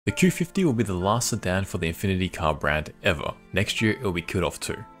The Q50 will be the last sedan for the Infiniti car brand ever. Next year, it will be killed off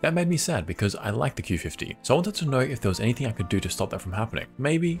too. That made me sad because I like the Q50, so I wanted to know if there was anything I could do to stop that from happening.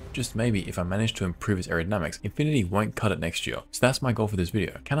 Maybe, just maybe, if I manage to improve its aerodynamics, Infiniti won't cut it next year. So that's my goal for this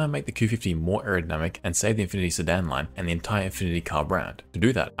video. Can I make the Q50 more aerodynamic and save the Infiniti sedan line and the entire Infiniti car brand? To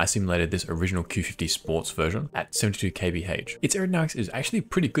do that, I simulated this original Q50 Sports version at 72 kbh. Its aerodynamics is actually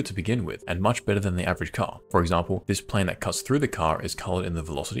pretty good to begin with and much better than the average car. For example, this plane that cuts through the car is colored in the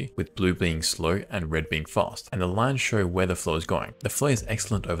velocity, with blue being slow and red being fast, and the lines show where the flow is going. The flow is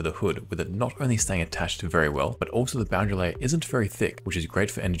excellent over the hood, with it not only staying attached very well, but also the boundary layer isn't very thick, which is great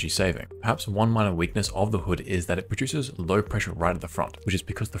for energy saving. Perhaps one minor weakness of the hood is that it produces low pressure right at the front, which is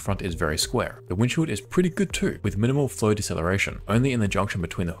because the front is very square. The windshield is pretty good too, with minimal flow deceleration. Only in the junction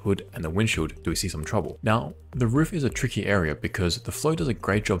between the hood and the windshield do we see some trouble. Now, the roof is a tricky area because the flow does a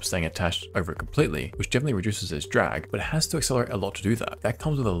great job staying attached over it completely, which definitely reduces its drag, but it has to accelerate a lot to do that. That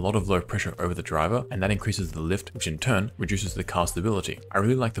comes with a lot of low pressure over the driver, and that increases the lift, which in turn reduces the car stability. I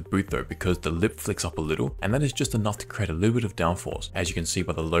really like the boot though because the lip flicks up a little, and that is just enough to create a little bit of downforce, as you can see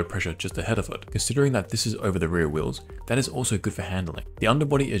by the low pressure just ahead of it. Considering that this is over the rear wheels, that is also good for handling. The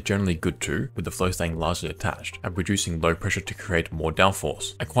underbody is generally good too, with the flow staying largely attached and producing low pressure to create more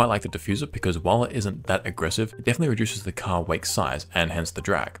downforce. I quite like the diffuser because while it isn't that aggressive, it definitely reduces the car wake size and hence the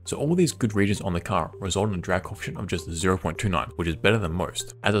drag. So all of these good regions on the car result in a drag coefficient of just 0.29, which is better than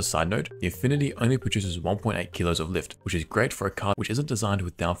most. As a side note, the Infiniti only produces 1.8 kilos of lift, which is great for a car which isn't designed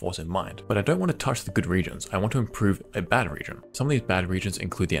with downforce in mind. But I don't want to touch the good regions, I want to improve a bad region. Some of these bad regions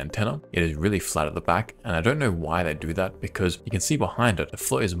include the antenna. It is really flat at the back, and I don't know why they do that because you can see behind it, the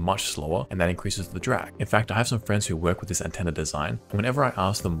flow is much slower and that increases the drag. In fact, I have some friends who work with this antenna design, and whenever I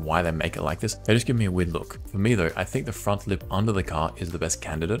ask them why they make it like this, they just give me a weird look. For me though, I think the front lip under the car is the best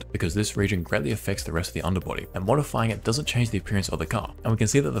candidate because this region greatly affects the rest of the underbody, and modifying it doesn't change the appearance of the car. And we can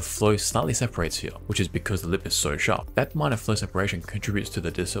see that the flow slightly separates here, which is because the lip is so sharp. That minor flow separation contributes to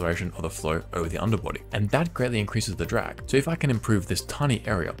the deceleration of the flow over the underbody, and that greatly increases the drag. So if I can improve this tiny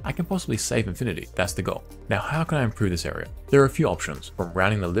area, I can possibly save Infiniti. That's the goal. Now, how can I improve this area? There are a few options, from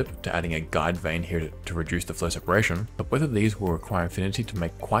rounding the lip to adding a guide vane here to reduce the flow separation, but both of these will require Infiniti to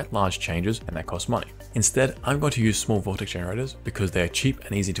make quite large changes, and that costs money. Instead, I'm going to use small vortex generators because they are cheap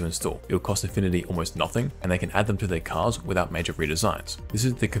and easy to install. It will cost Infiniti almost nothing, and they can add them to their cars without major redesigns. This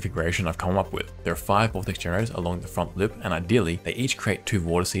is the configuration I've come up with. There are 5 vortex generators along the front lip, and ideally, they each create 2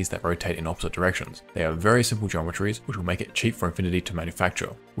 vortices that rotate in opposite directions. They are very simple geometries, which will make it cheap for Infiniti to manufacture.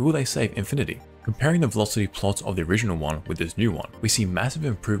 Will they save Infiniti? Comparing the velocity plots of the original one with this new one, we see massive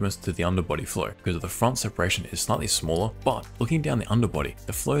improvements to the underbody flow because the front separation is slightly smaller, but looking down the underbody,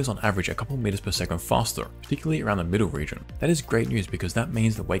 the flow is on average a couple meters per second faster, particularly around the middle region. That is great news because that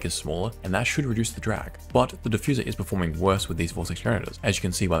means the wake is smaller and that should reduce the drag. But the diffuser is performing worse with these vortex generators, as you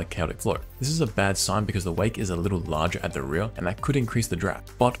can see by the chaotic flow. This is a bad sign because the wake is a little larger at the rear and that could increase the drag.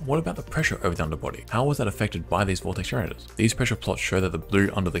 But what about the pressure over the underbody? How was that affected by these vortex generators? These pressure plots show that the blue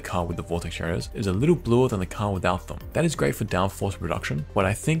under the car with the vortex generators is a little bluer than the car without them. That is great for downforce reduction, but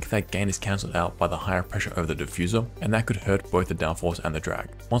I think that gain is cancelled out by the higher pressure over the diffuser, and that could hurt both the downforce and the drag.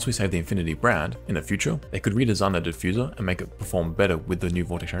 Once we save the Infiniti brand, in the future, they could redesign the diffuser and make it perform better with the new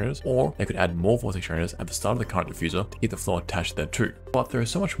vortex generators, or they could add more vortex generators at the start of the current diffuser to keep the flow attached there too. But there is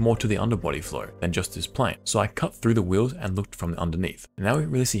so much more to the underbody flow than just this plane, so I cut through the wheels and looked from the underneath. And now we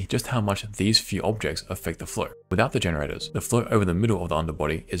really see just how much these few objects affect the flow. Without the generators, the flow over the middle of the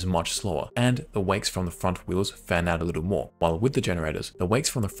underbody is much slower, and the wakes from the front wheels fan out a little more, while with the generators, the wakes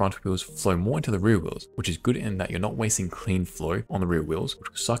from the front wheels flow more into the rear wheels, which is good in that you're not wasting clean flow on the rear wheels, which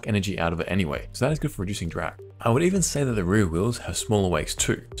will suck energy out of it anyway, so that is good for reducing drag. I would even say that the rear wheels have smaller wakes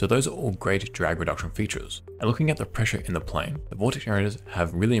too, so those are all great drag reduction features. And looking at the pressure in the plane, the vortex generators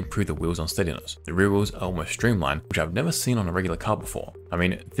have really improved the wheels on steadiness. The rear wheels are almost streamlined, which I've never seen on a regular car before. I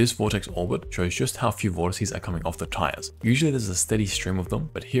mean, this vortex orbit shows just how few vortices are coming off the tires. Usually there's a steady stream of them,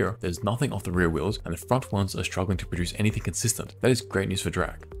 but here there's nothing off the rear wheels and the front ones are struggling to produce anything consistent. That is great news for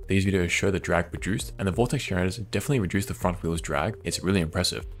drag. These videos show the drag reduced, and the vortex generators definitely reduce the front wheel's drag. It's really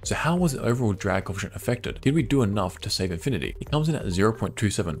impressive. So how was the overall drag coefficient affected? Did we do enough to save Infiniti? It comes in at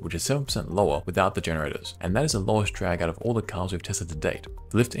 0.27, which is 7% lower without the generators, and that is the lowest drag out of all the cars we've tested to date.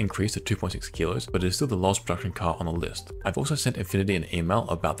 The lift increased to 2.6 kilos, but it is still the lowest production car on the list. I've also sent Infiniti an email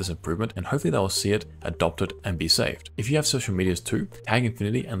about this improvement, and hopefully they will see it, adopt it, and be saved. If you have social medias too, tag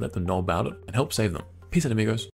Infiniti and let them know about it and help save them. Peace out, amigos.